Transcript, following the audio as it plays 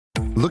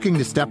Looking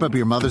to step up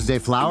your Mother's Day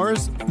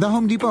flowers? The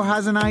Home Depot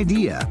has an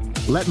idea.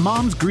 Let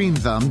Mom's Green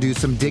Thumb do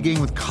some digging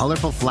with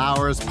colorful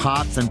flowers,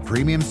 pots, and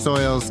premium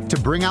soils to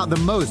bring out the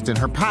most in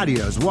her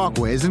patios,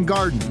 walkways, and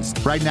gardens.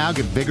 Right now,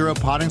 get Vigoro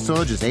potting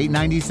soil just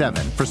 $8.97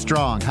 for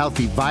strong,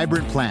 healthy,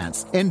 vibrant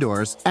plants,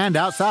 indoors and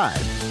outside.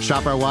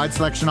 Shop our wide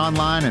selection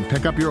online and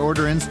pick up your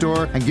order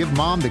in-store and give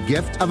Mom the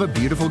gift of a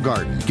beautiful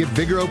garden. Get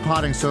Vigoro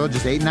potting soil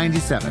just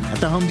 $8.97 at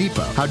the Home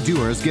Depot. How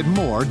doers get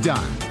more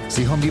done.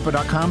 See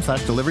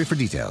homedepot.com/delivery for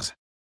details.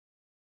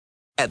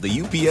 At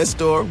the UPS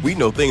Store, we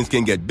know things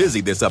can get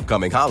busy this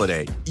upcoming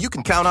holiday. You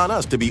can count on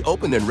us to be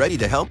open and ready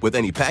to help with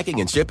any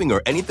packing and shipping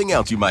or anything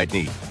else you might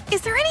need.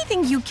 Is there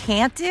anything you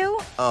can't do?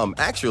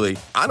 Actually,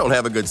 I don't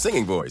have a good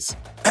singing voice.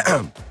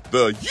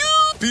 The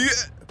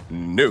UPS...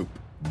 Nope.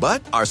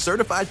 But our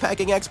certified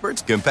packing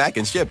experts can pack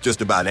and ship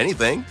just about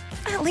anything.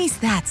 At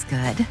least that's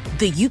good.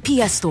 The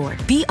UPS Store.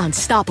 Be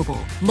unstoppable.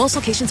 Most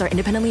locations are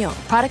independently owned.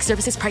 Product,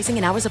 services, pricing,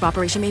 and hours of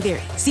operation may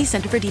vary. See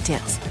Center for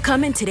details.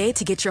 Come in today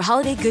to get your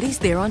holiday goodies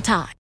there on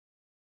time.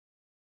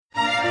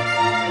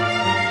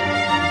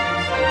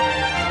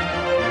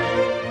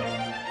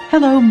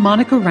 Hello,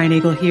 Monica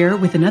Reinagel here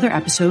with another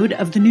episode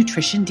of the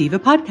Nutrition Diva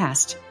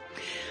podcast.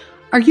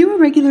 Are you a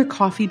regular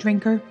coffee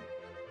drinker?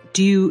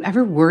 Do you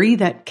ever worry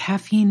that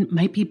caffeine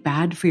might be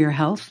bad for your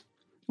health?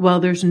 Well,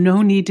 there's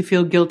no need to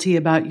feel guilty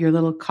about your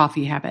little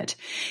coffee habit.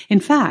 In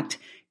fact,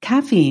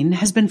 caffeine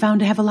has been found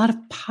to have a lot of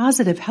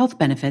positive health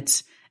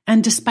benefits,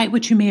 and despite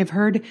what you may have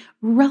heard,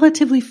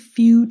 relatively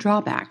few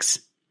drawbacks.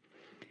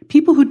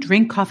 People who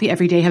drink coffee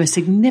every day have a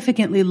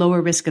significantly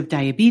lower risk of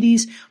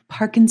diabetes,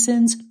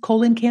 Parkinson's,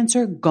 colon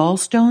cancer,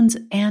 gallstones,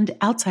 and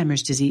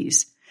Alzheimer's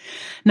disease.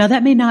 Now,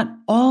 that may not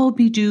all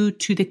be due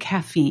to the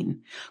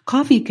caffeine.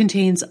 Coffee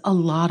contains a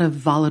lot of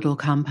volatile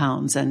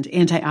compounds and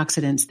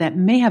antioxidants that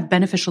may have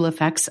beneficial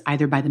effects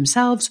either by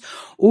themselves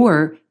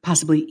or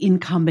possibly in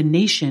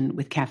combination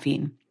with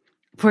caffeine.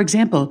 For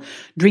example,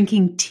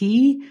 drinking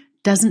tea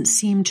doesn't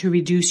seem to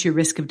reduce your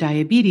risk of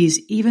diabetes,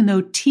 even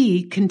though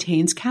tea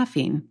contains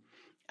caffeine.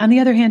 On the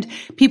other hand,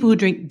 people who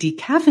drink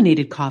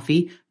decaffeinated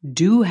coffee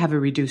do have a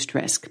reduced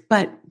risk,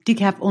 but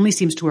decaf only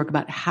seems to work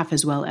about half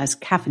as well as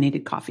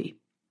caffeinated coffee.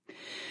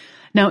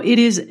 Now, it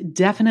is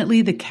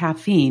definitely the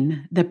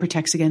caffeine that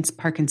protects against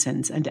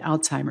Parkinson's and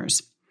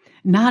Alzheimer's.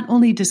 Not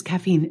only does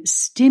caffeine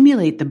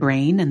stimulate the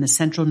brain and the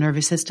central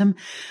nervous system,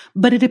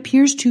 but it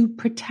appears to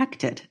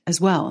protect it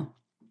as well.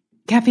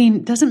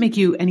 Caffeine doesn't make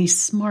you any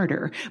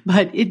smarter,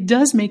 but it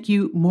does make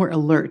you more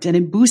alert, and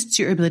it boosts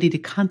your ability to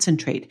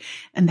concentrate,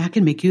 and that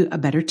can make you a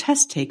better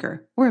test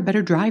taker or a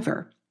better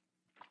driver.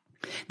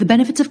 The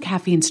benefits of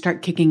caffeine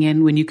start kicking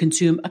in when you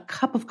consume a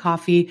cup of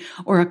coffee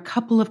or a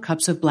couple of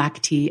cups of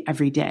black tea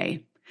every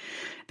day.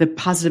 The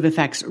positive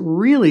effects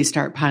really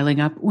start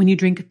piling up when you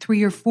drink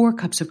 3 or 4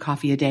 cups of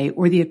coffee a day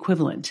or the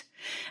equivalent.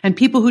 And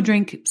people who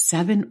drink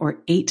 7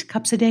 or 8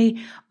 cups a day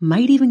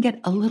might even get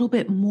a little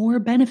bit more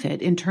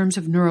benefit in terms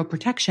of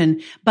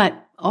neuroprotection,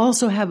 but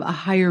also have a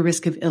higher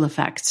risk of ill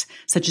effects,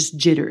 such as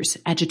jitters,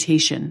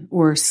 agitation,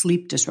 or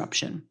sleep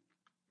disruption.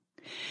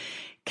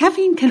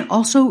 Caffeine can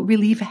also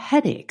relieve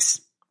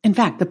headaches. In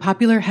fact, the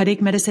popular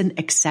headache medicine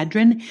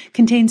Excedrin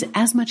contains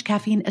as much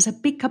caffeine as a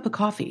big cup of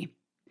coffee.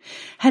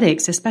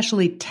 Headaches,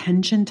 especially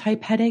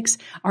tension-type headaches,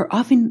 are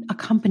often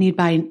accompanied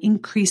by an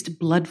increased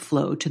blood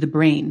flow to the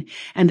brain,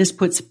 and this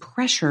puts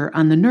pressure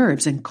on the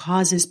nerves and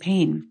causes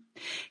pain.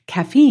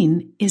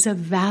 Caffeine is a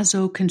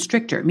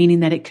vasoconstrictor, meaning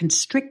that it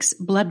constricts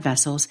blood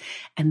vessels,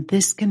 and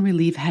this can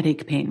relieve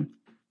headache pain.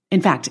 In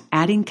fact,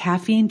 adding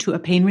caffeine to a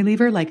pain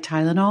reliever like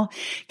Tylenol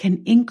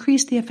can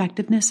increase the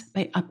effectiveness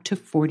by up to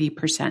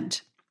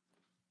 40%.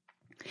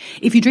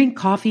 If you drink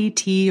coffee,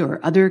 tea, or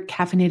other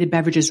caffeinated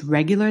beverages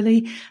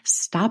regularly,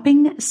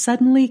 stopping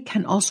suddenly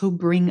can also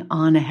bring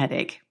on a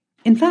headache.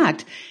 In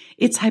fact,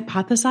 it's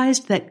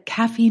hypothesized that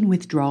caffeine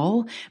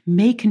withdrawal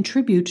may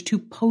contribute to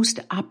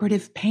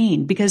post-operative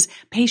pain because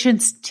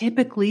patients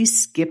typically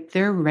skip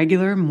their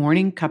regular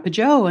morning cup of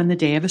joe on the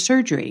day of a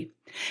surgery.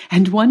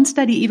 And one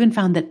study even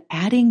found that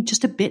adding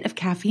just a bit of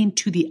caffeine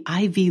to the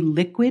IV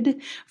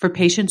liquid for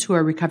patients who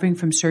are recovering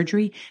from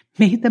surgery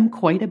made them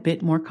quite a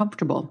bit more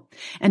comfortable.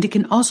 And it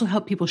can also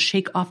help people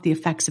shake off the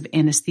effects of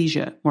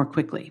anesthesia more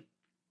quickly.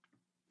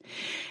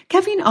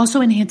 Caffeine also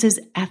enhances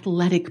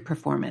athletic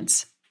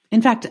performance.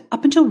 In fact,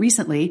 up until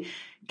recently,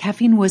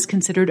 caffeine was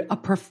considered a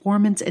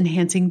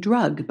performance-enhancing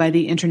drug by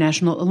the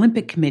International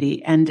Olympic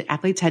Committee, and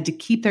athletes had to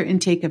keep their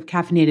intake of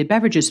caffeinated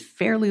beverages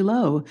fairly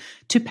low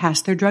to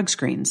pass their drug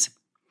screens.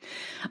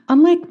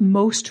 Unlike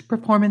most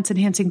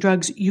performance-enhancing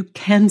drugs, you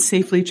can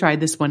safely try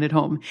this one at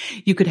home.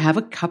 You could have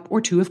a cup or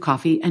 2 of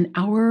coffee an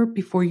hour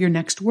before your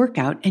next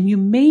workout, and you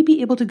may be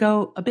able to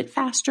go a bit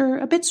faster,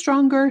 a bit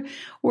stronger,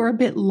 or a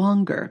bit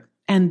longer.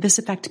 And this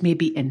effect may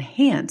be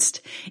enhanced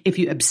if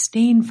you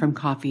abstain from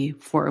coffee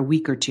for a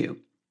week or 2.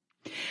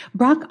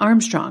 Brock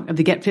Armstrong of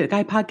the Get Fit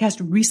Guy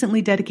podcast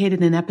recently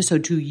dedicated an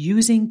episode to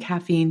using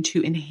caffeine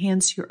to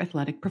enhance your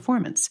athletic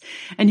performance.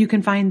 And you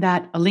can find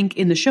a link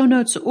in the show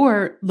notes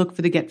or look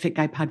for the Get Fit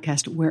Guy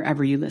podcast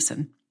wherever you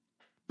listen.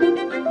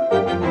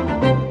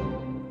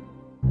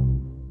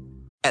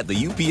 At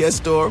the UPS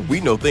Store,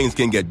 we know things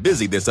can get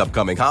busy this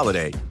upcoming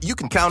holiday. You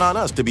can count on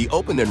us to be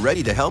open and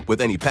ready to help with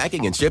any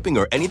packing and shipping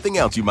or anything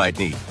else you might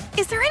need.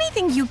 Is there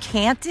anything you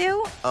can't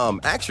do?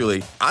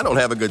 Actually, I don't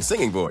have a good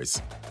singing voice.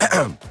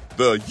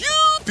 The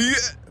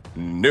UPS...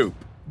 Nope.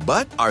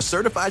 But our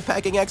certified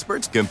packing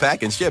experts can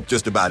pack and ship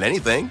just about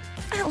anything.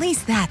 At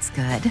least that's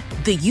good.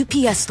 The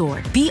UPS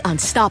Store. Be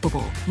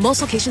unstoppable.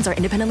 Most locations are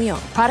independently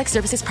owned. Product,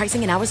 services,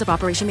 pricing, and hours of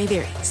operation may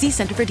vary. See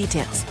Center for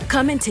details.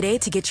 Come in today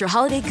to get your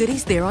holiday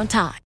goodies there on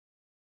time.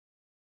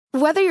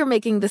 Whether you're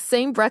making the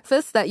same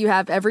breakfast that you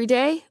have every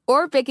day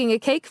or baking a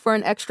cake for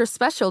an extra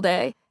special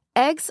day,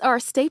 eggs are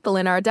a staple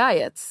in our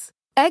diets.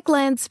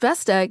 Eggland's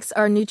best eggs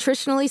are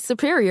nutritionally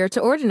superior to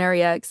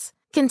ordinary eggs,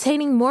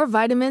 containing more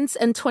vitamins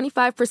and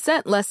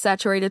 25% less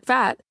saturated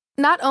fat.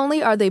 Not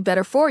only are they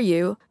better for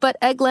you, but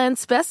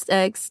Eggland's best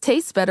eggs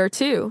taste better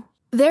too.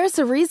 There's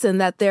a reason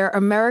that they're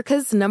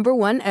America's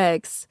 #1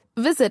 eggs.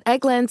 Visit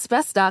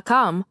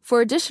egglandsbest.com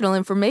for additional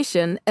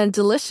information and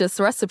delicious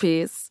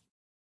recipes.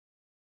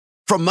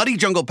 From muddy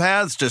jungle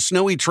paths to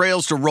snowy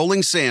trails to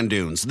rolling sand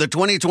dunes, the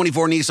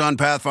 2024 Nissan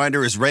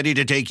Pathfinder is ready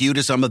to take you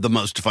to some of the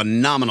most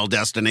phenomenal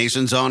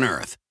destinations on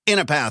Earth. In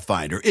a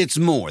Pathfinder, it's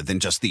more than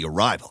just the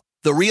arrival.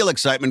 The real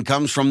excitement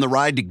comes from the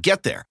ride to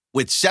get there.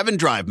 With 7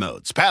 drive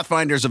modes,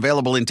 Pathfinder's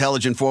available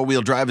intelligent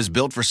 4-wheel drive is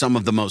built for some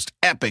of the most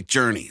epic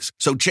journeys.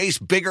 So chase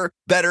bigger,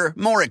 better,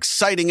 more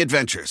exciting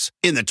adventures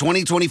in the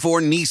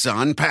 2024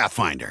 Nissan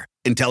Pathfinder.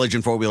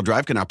 Intelligent 4-wheel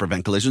drive cannot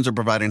prevent collisions or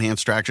provide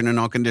enhanced traction in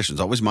all conditions.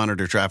 Always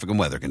monitor traffic and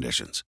weather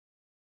conditions.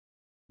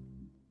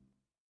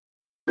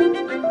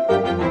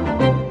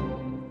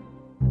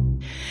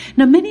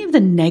 Now, many of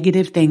the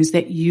negative things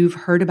that you've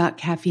heard about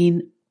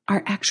caffeine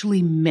are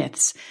actually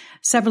myths.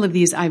 Several of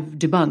these I've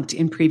debunked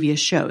in previous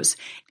shows.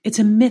 It's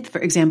a myth,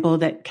 for example,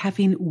 that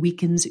caffeine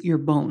weakens your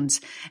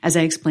bones, as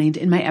I explained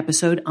in my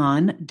episode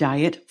on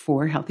Diet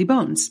for Healthy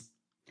Bones.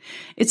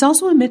 It's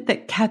also a myth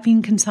that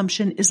caffeine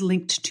consumption is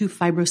linked to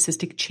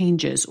fibrocystic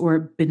changes or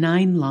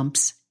benign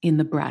lumps in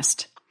the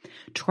breast.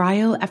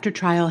 Trial after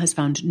trial has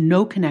found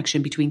no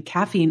connection between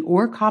caffeine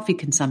or coffee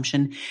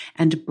consumption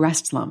and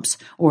breast lumps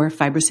or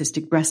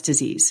fibrocystic breast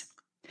disease.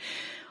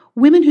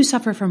 Women who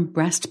suffer from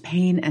breast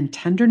pain and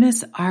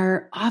tenderness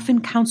are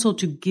often counseled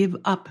to give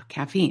up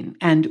caffeine.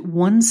 And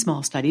one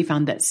small study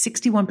found that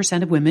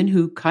 61% of women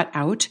who cut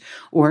out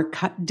or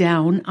cut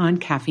down on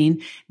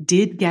caffeine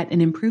did get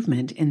an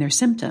improvement in their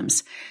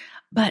symptoms.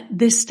 But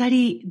this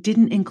study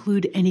didn't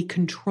include any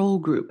control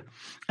group.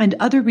 And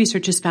other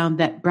research has found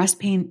that breast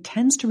pain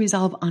tends to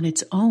resolve on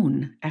its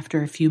own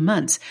after a few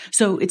months.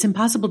 So it's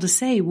impossible to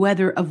say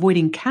whether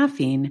avoiding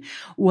caffeine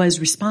was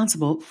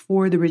responsible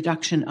for the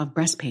reduction of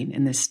breast pain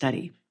in this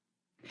study.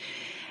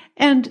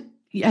 And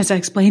as I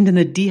explained in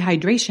the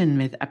dehydration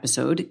myth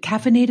episode,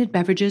 caffeinated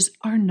beverages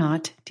are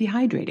not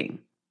dehydrating.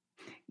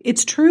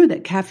 It's true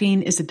that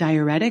caffeine is a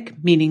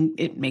diuretic, meaning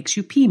it makes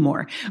you pee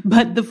more,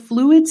 but the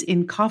fluids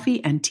in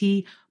coffee and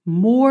tea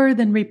more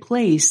than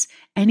replace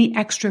any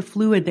extra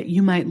fluid that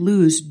you might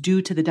lose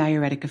due to the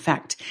diuretic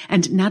effect.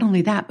 And not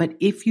only that, but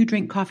if you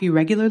drink coffee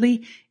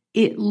regularly,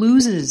 it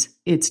loses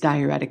its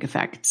diuretic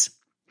effects.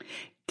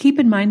 Keep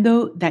in mind,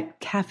 though, that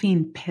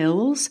caffeine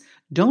pills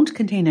don't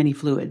contain any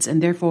fluids,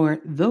 and therefore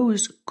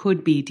those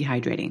could be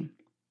dehydrating.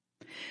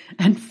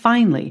 And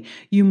finally,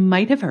 you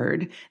might have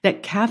heard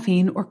that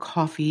caffeine or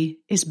coffee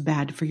is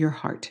bad for your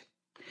heart.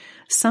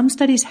 Some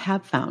studies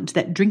have found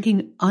that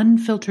drinking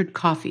unfiltered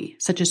coffee,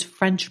 such as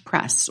French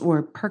press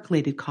or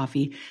percolated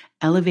coffee,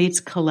 elevates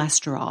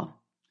cholesterol.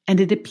 And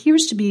it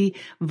appears to be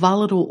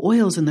volatile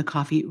oils in the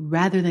coffee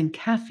rather than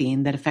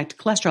caffeine that affect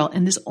cholesterol,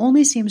 and this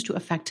only seems to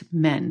affect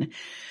men.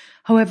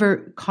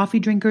 However, coffee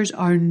drinkers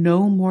are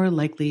no more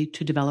likely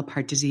to develop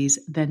heart disease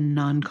than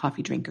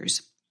non-coffee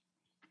drinkers.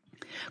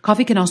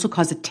 Coffee can also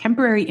cause a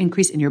temporary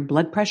increase in your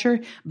blood pressure,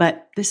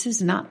 but this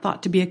is not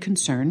thought to be a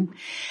concern.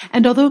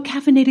 And although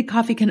caffeinated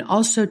coffee can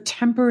also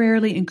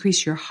temporarily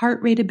increase your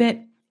heart rate a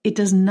bit, it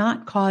does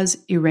not cause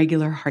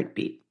irregular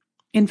heartbeat.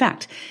 In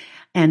fact,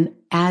 an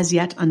as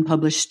yet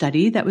unpublished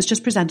study that was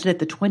just presented at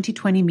the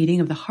 2020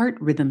 meeting of the Heart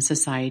Rhythm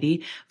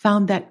Society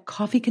found that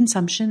coffee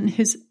consumption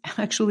is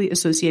actually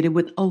associated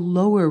with a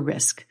lower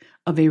risk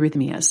of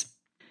arrhythmias.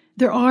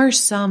 There are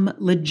some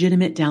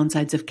legitimate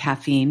downsides of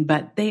caffeine,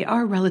 but they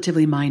are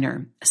relatively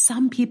minor.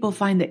 Some people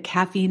find that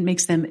caffeine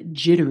makes them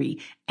jittery,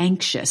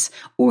 anxious,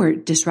 or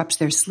disrupts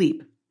their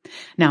sleep.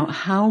 Now,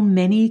 how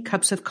many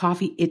cups of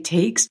coffee it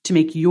takes to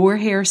make your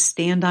hair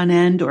stand on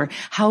end, or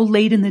how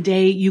late in the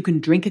day you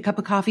can drink a cup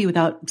of coffee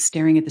without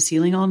staring at the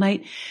ceiling all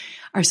night,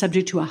 are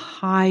subject to a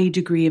high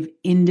degree of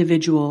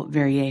individual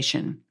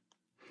variation.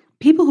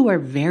 People who are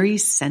very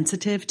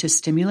sensitive to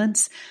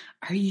stimulants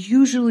are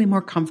usually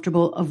more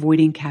comfortable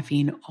avoiding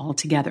caffeine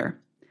altogether.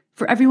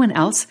 For everyone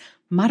else,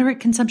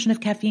 moderate consumption of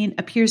caffeine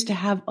appears to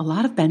have a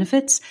lot of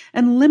benefits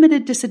and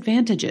limited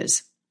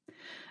disadvantages.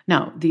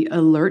 Now, the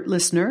alert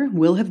listener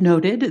will have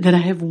noted that I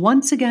have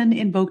once again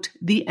invoked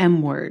the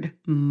M word,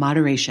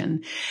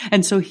 moderation.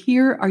 And so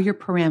here are your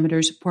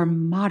parameters for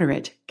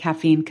moderate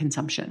caffeine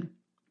consumption.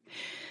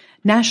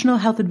 National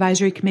health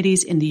advisory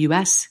committees in the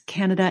US,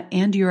 Canada,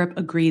 and Europe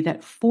agree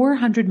that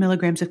 400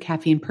 milligrams of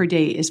caffeine per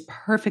day is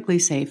perfectly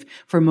safe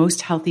for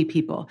most healthy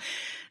people.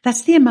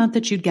 That's the amount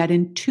that you'd get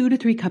in 2 to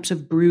 3 cups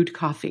of brewed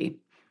coffee.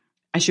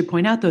 I should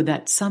point out, though,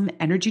 that some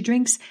energy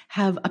drinks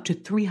have up to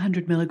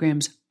 300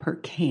 milligrams per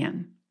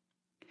can.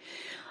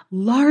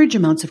 Large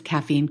amounts of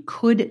caffeine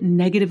could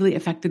negatively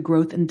affect the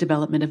growth and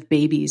development of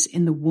babies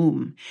in the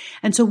womb.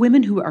 And so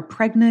women who are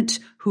pregnant,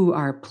 who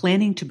are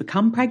planning to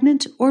become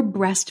pregnant, or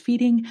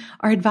breastfeeding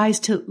are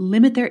advised to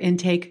limit their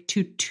intake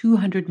to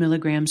 200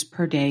 milligrams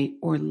per day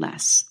or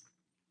less.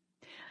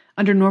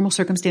 Under normal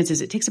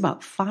circumstances, it takes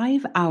about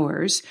 5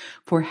 hours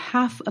for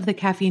half of the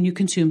caffeine you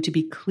consume to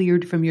be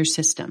cleared from your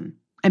system.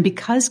 And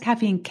because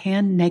caffeine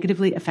can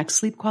negatively affect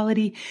sleep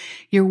quality,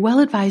 you're well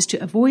advised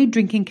to avoid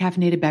drinking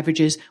caffeinated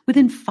beverages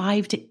within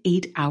 5 to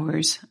 8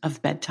 hours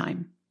of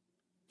bedtime.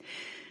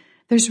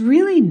 There's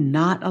really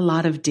not a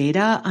lot of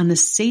data on the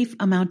safe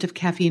amount of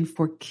caffeine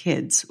for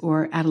kids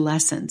or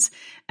adolescents,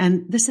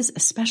 and this is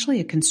especially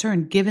a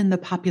concern given the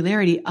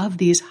popularity of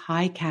these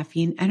high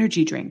caffeine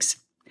energy drinks.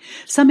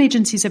 Some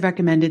agencies have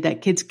recommended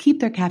that kids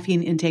keep their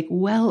caffeine intake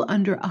well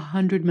under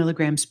 100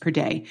 milligrams per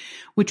day,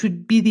 which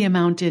would be the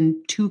amount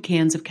in 2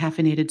 cans of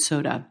caffeinated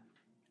soda.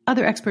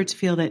 Other experts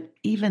feel that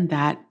even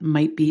that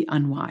might be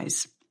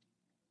unwise.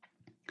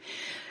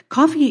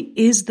 Coffee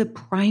is the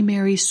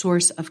primary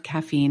source of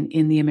caffeine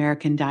in the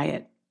American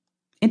diet.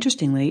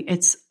 Interestingly,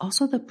 it's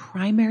also the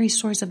primary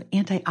source of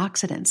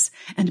antioxidants,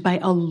 and by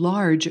a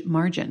large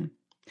margin.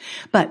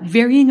 But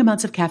varying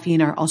amounts of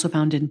caffeine are also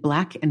found in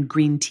black and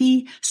green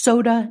tea,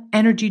 soda,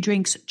 energy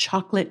drinks,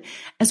 chocolate,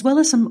 as well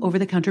as some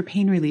over-the-counter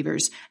pain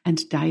relievers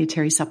and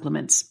dietary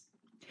supplements.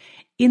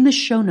 In the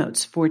show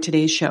notes for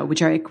today's show,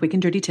 which are at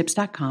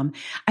quickanddirtytips.com,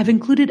 I've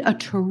included a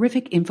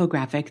terrific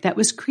infographic that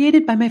was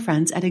created by my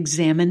friends at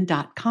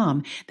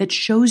examine.com that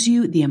shows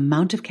you the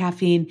amount of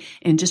caffeine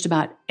in just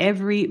about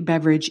every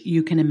beverage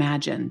you can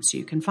imagine. So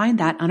you can find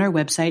that on our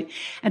website.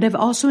 And I've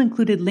also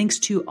included links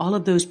to all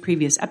of those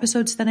previous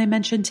episodes that I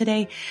mentioned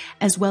today,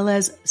 as well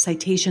as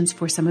citations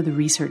for some of the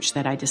research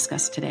that I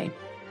discussed today.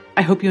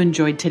 I hope you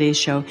enjoyed today's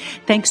show.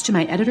 Thanks to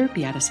my editor,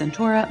 Beata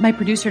Santora, my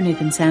producer,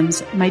 Nathan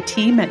Sems, my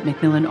team at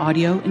Macmillan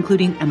Audio,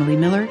 including Emily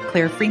Miller,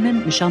 Claire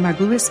Freeman, Michelle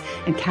Margulis,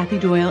 and Kathy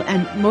Doyle.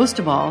 And most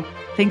of all,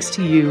 thanks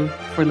to you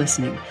for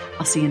listening.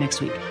 I'll see you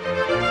next week.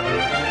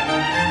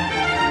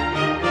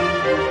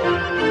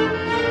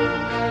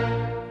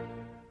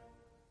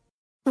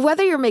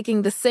 Whether you're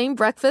making the same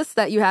breakfast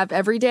that you have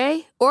every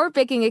day or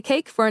baking a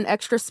cake for an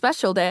extra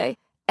special day,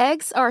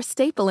 eggs are a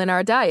staple in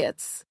our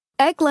diets.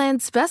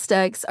 Eggland's Best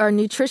Eggs are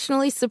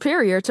nutritionally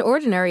superior to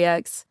ordinary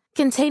eggs,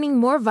 containing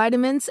more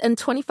vitamins and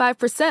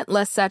 25%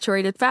 less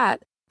saturated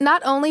fat.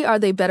 Not only are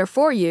they better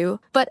for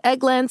you, but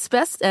Eggland's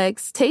Best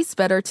Eggs taste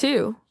better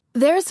too.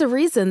 There's a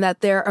reason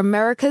that they're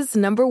America's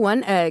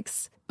 #1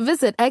 eggs.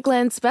 Visit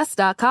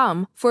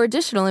egglandsbest.com for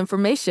additional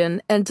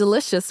information and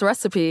delicious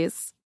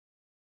recipes.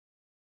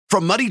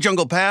 From muddy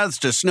jungle paths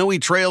to snowy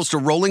trails to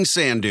rolling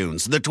sand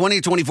dunes, the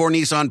 2024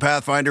 Nissan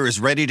Pathfinder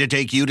is ready to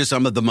take you to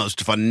some of the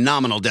most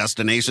phenomenal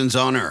destinations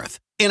on Earth.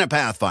 In a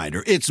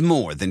Pathfinder, it's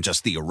more than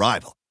just the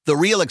arrival. The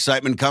real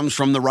excitement comes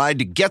from the ride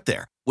to get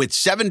there. With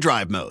 7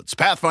 drive modes,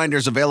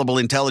 Pathfinder's available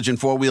intelligent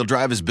 4-wheel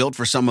drive is built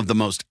for some of the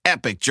most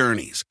epic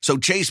journeys. So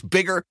chase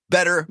bigger,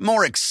 better,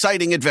 more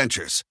exciting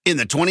adventures in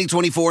the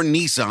 2024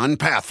 Nissan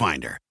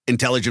Pathfinder.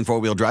 Intelligent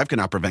 4-wheel drive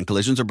cannot prevent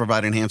collisions or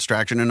provide enhanced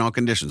traction in all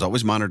conditions.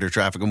 Always monitor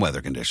traffic and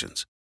weather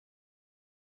conditions.